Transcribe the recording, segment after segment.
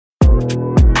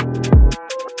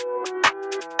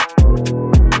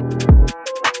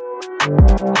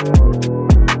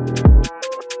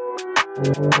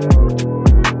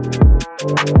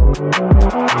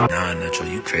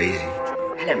crazy.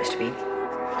 Hello, Mr. Bean.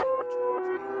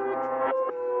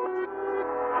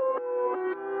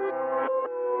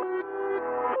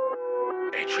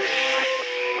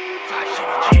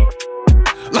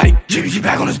 Like, GBG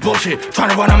back on this bullshit.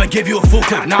 Tryna run, I'ma give you a full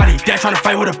clip. Naughty, dad tryna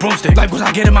fight with a broomstick. Like, once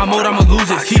I get in my mode, I'ma lose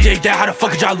it. CJ, dad, how the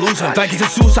fuck could y'all lose him? Like, it's a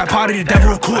suicide party, the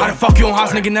devil recruit. How the fuck you on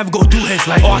house, nigga, never go do hits.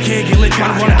 Like, oh, I can't get lit,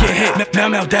 tryna wanna get hit.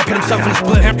 Mel, dad put himself in a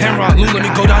split. Hamrock, Lou, let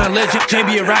me go down the ledge.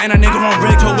 JB a rat and a nigga on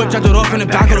rig. Toe whip, dropped it off in the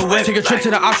back of the whip. Take a trip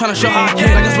to the op, tryna show how I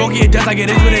get. Like a Smokey, it does, like it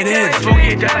is what it is.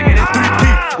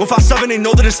 3P, 157, they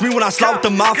know that it's me when I slide with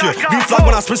the Mafia. Beat Flock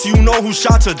when I spit, so you know who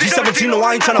shot ya. G17, no,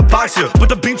 I ain't tryna box ya. Put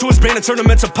the beam to his brain and turn him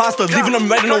into pasta. Leaving him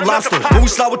red and no lobster. When we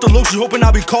slide with the looks, you hoping I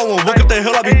be called one. Walk up the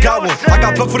hill, I be got one. I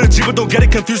got plug for the G, but don't get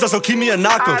it confused, that's so keep me a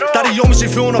knocker. Daddy yo, me, she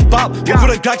feelin' a bop. Walk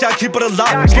with a Glock, yeah, I keep it a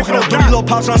lot. Smoking on dirty little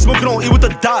pops, and I'm smoking on E with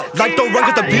the dot. Like don't run,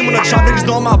 get the beam on the chop. Niggas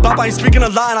know I'm my bop, I ain't speaking a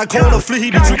lie. And I call on the flea,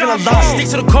 he be tweaking a lot. Stick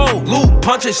to the code, loot,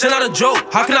 punch it, shit not a joke.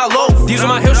 How can I low? These are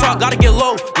my hill, so I gotta get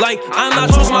low. Like, I'm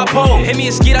not choosing my pole. Hit me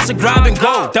a ski, that's a grab and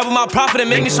go. Double my profit and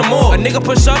make me some more. A nigga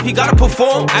push up, he gotta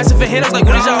perform. Asking for hitters like,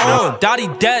 what is y'all on? Dotty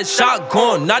dead, shot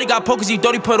gone. Naughty got pokers, he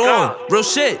thought he put on. Real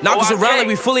shit, knock us around like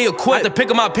we fully equipped. To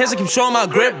pick up my pants and keep showing my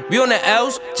grip. We on the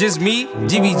L's, just me,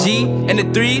 GBG, and the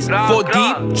 3s, 4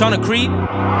 deep, tryna creep.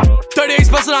 38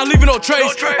 spots and I'm leaving no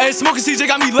trace. And smoking CJ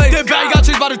got me late. That bag got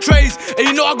chased by the trays. And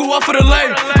you know I go up for the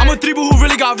lane. I'm a 3 who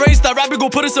really got raised. That rapper gon'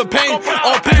 put us in pain.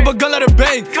 Or pick up a gun, let it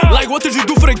bang. Like what did you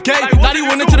do for the game? Now he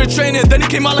went into the train and then he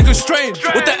came out like a strain.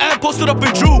 With the ad posted up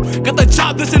and drew. Got the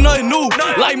chop, this ain't nothing new.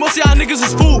 Like most of y'all niggas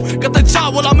is fool. Got the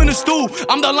chop while I'm in the stool.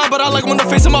 I'm the line, but I like when the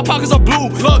face in my pockets are blue.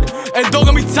 Look, and don't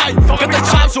get me tight. Got the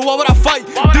chop, so why would I fight?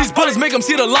 These bullets make them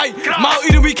see the light. Mouth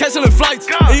eating, we canceling flights.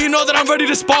 And you know that I'm ready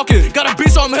to spark it. Got a beat,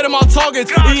 so I'm hitting my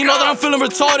targets. And you know that I'm feeling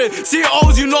retarded.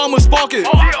 CEOs, you know I'ma spark it.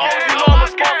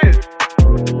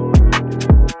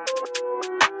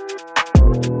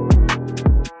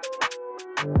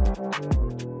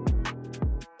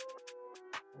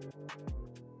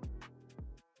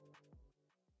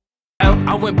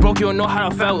 I went broke, you don't know how I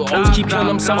felt. Always keep killing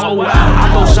themselves, oh wow.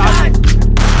 I go shots,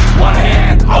 one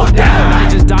hand, oh damn.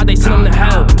 They just died, they send them to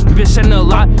hell. We been shedding a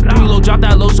lot, do me low, drop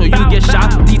that low so you get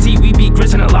shot. DT, we be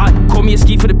gritting a lot. Call me a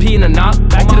ski for the P and a knot.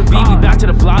 Back to the V, we back to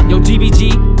the block. Yo,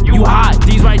 GBG, you hot.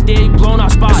 These right there, you blowing our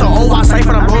spot. It's an old white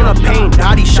cypher, I'm blowing up pain.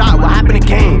 Dotty shot, what happened to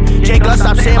Kane? Jake, let's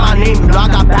stop saying my name. You know I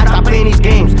got back, stop playing these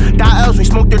games. Dot L's, we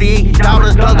smoke 38. Down with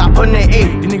his dog, got put in the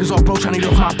 8. These niggas all broke, trying to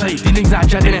get off my plate. These niggas not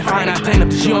judging and fine, not playing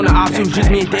up. She on the op, too. Just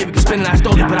me and David can spin and I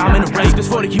stole it, but I'm in the race. This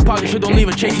 40 keep parking, shit don't leave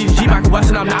a chase. He's G back in West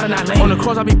and I'm not in that lane. On the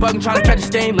cross, I be bugging, trying to catch a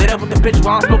stain. Laid up with the bitch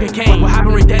while I'm smoking cane. What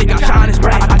happened right there, he got shot in his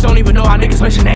brain. I don't even know how niggas mention